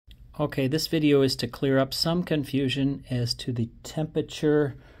Okay, this video is to clear up some confusion as to the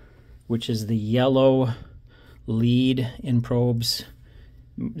temperature, which is the yellow lead in probes,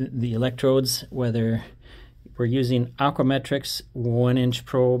 the electrodes, whether we're using AquaMetrix 1-inch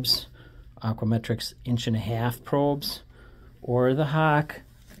probes, AquaMetrix 1.5-inch probes, or the Hach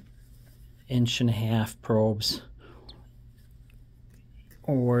 1.5-inch probes,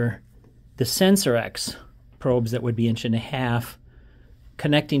 or the Sensorex probes that would be 1.5-inch,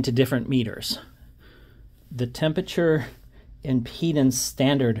 connecting to different meters. The temperature impedance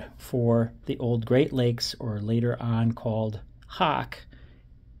standard for the old Great Lakes, or later on called Hach,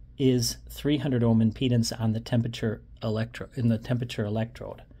 is 300 ohm impedance on the temperature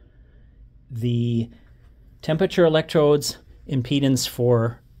electrode. The temperature electrodes impedance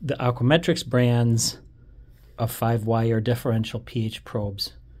for the AquaMetrix brands of 5-wire differential pH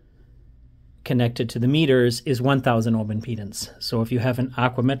probes connected to the meters is 1000 ohm impedance. So if you have an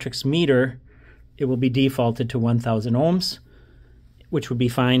AquaMetrix meter, it will be defaulted to 1000 ohms, which would be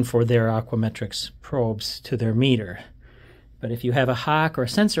fine for their AquaMetrix probes to their meter. But if you have a Hach or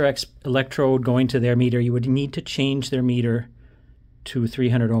Sensorex electrode going to their meter, you would need to change their meter to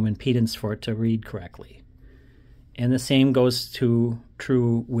 300 ohm impedance for it to read correctly. And the same goes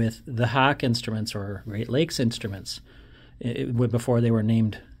true with the Hach instruments, or Great Lakes instruments. Before they were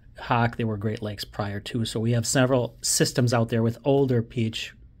named Hach, they were Great Lakes prior to. So we have several systems out there with older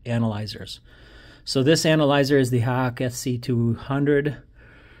pH analyzers. So this analyzer is the Hach SC200,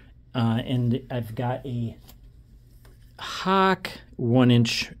 and I've got a Hach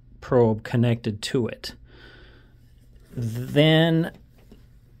 1-inch probe connected to it. Then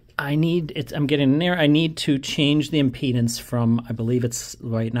I'm getting there. I need to change the impedance from, I believe it's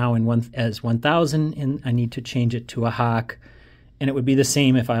right now as 1000, and I need to change it to a Hach. And it would be the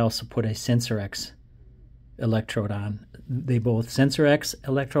same if I also put a Sensorex electrode on. They both, Sensorex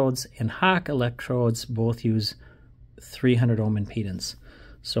electrodes and Hach electrodes, both use 300 ohm impedance.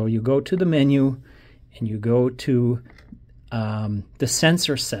 So you go to the menu and you go to the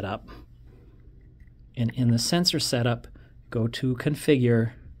sensor setup. And in the sensor setup, go to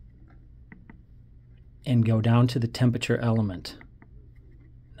configure and go down to the temperature element.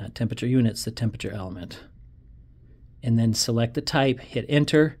 Not temperature units, the temperature element. And then select the type, hit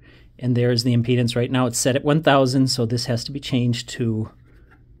enter, and there's the impedance. Right now it's set at 1000, so this has to be changed to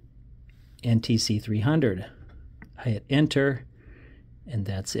NTC 300. I hit enter, and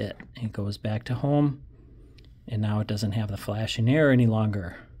that's it. It goes back to home, and now it doesn't have the flashing error any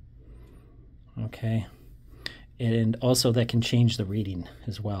longer. Okay, and also that can change the reading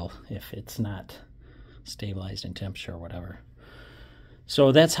as well if it's not stabilized in temperature or whatever.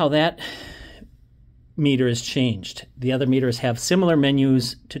 So that's how that meter is changed. The other meters have similar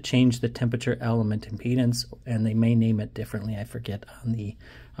menus to change the temperature element impedance, and they may name it differently. I forget on the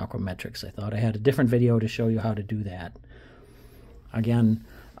AquaMetrix. I thought I had a different video to show you how to do that. Again,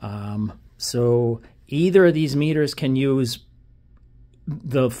 so either of these meters can use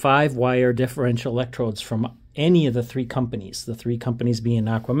the 5-wire differential electrodes from any of the three companies. The three companies being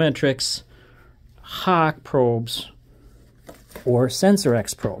AquaMetrix, Hach probes, or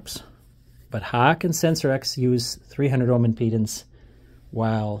Sensorex probes. But Hach and Sensorex use 300 ohm impedance,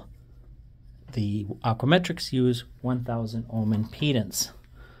 while the AquaMetrix use 1000 ohm impedance.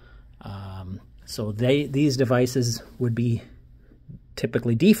 So these devices would be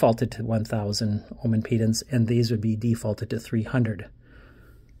typically defaulted to 1000 ohm impedance, and these would be defaulted to 300.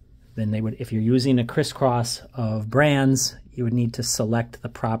 Then they would, if you're using a crisscross of brands, you would need to select the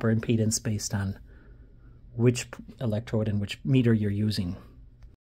proper impedance based on which electrode and which meter you're using.